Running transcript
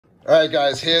All right,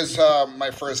 guys, here's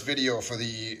my first video for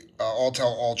the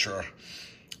Autel Ultra.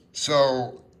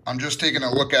 So I'm just taking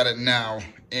a look at it now,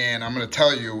 and I'm going to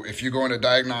tell you, if you go into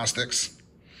diagnostics,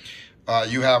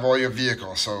 you have all your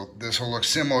vehicles. So this will look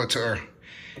similar to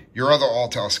your other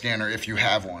Autel scanner if you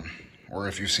have one, or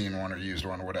if you've seen one or used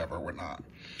one or whatever, whatnot.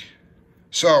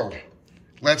 So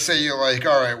let's say you're like,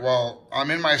 all right, well,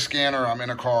 I'm in my scanner, I'm in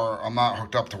a car, I'm not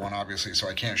hooked up to one, obviously, so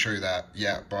I can't show you that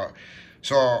yet. But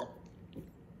so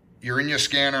you're in your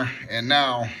scanner, and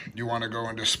now you want to go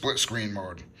into split screen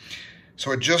mode.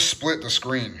 So it just split the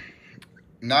screen.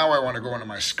 Now I want to go into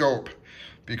my scope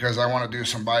because I want to do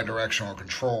some bidirectional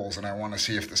controls, and I want to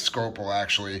see if the scope will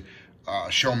actually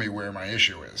show me where my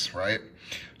issue is, right?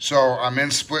 So I'm in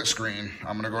split screen.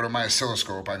 I'm going to go to my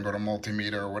oscilloscope. I can go to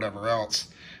multimeter or whatever else.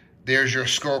 There's your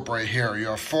scope right here. You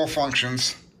have full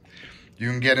functions. You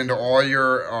can get into all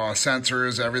your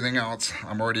sensors, everything else.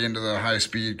 I'm already into the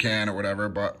high-speed can or whatever,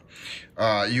 but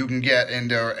you can get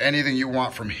into anything you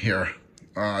want from here.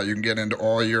 You can get into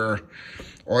all your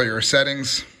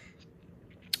settings.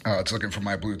 It's looking for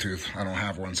my Bluetooth. I don't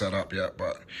have one set up yet,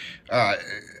 but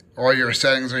all your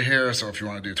settings are here. So if you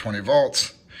want to do 20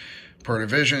 volts per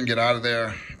division, get out of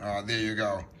there. There you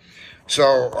go.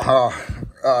 So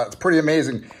it's pretty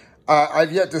amazing.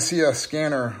 I've yet to see a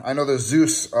scanner. I know the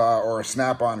Zeus or a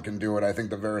Snap-on can do it. I think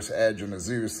the Verus Edge and the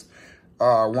Zeus.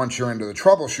 Once you're into the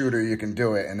troubleshooter, you can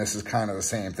do it, and this is kind of the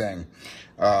same thing.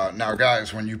 Now,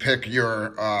 guys, when you pick your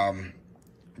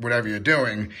whatever you're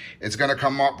doing, it's going to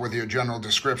come up with your general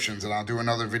descriptions, and I'll do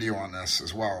another video on this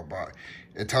as well. But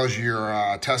it tells you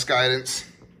your test guidance,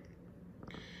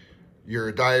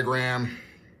 your diagram,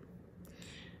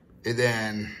 and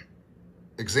then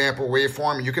example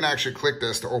waveform. You can actually click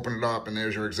this to open it up, and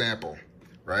there's your example,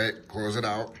 right? Close it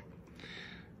out.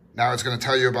 Now it's going to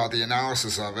tell you about the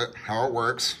analysis of it, how it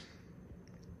works,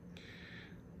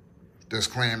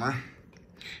 disclaimer,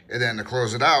 and then to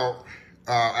close it out,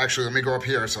 actually let me go up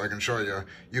here so I can show you.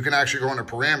 You can actually go into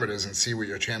parameters and see what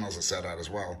your channels are set at as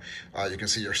well. You can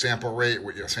see your sample rate,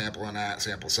 what you're sampling at,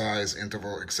 sample size,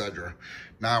 interval, etc.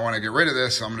 Now I want to get rid of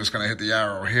this, so I'm just going to hit the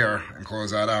arrow here and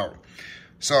close that out.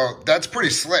 So that's pretty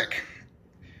slick.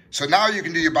 So now you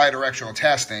can do your bidirectional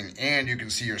testing, and you can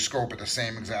see your scope at the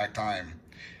same exact time.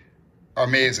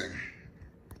 Amazing.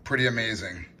 Pretty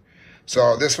amazing.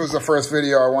 So this was the first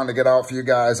video I wanted to get out for you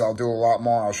guys. I'll do a lot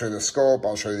more. I'll show you the scope.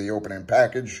 I'll show you the opening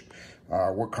package,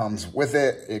 what comes with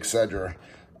it, etc.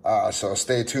 So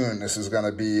stay tuned. This is going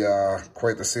to be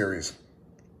quite the series.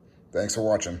 Thanks for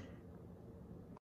watching.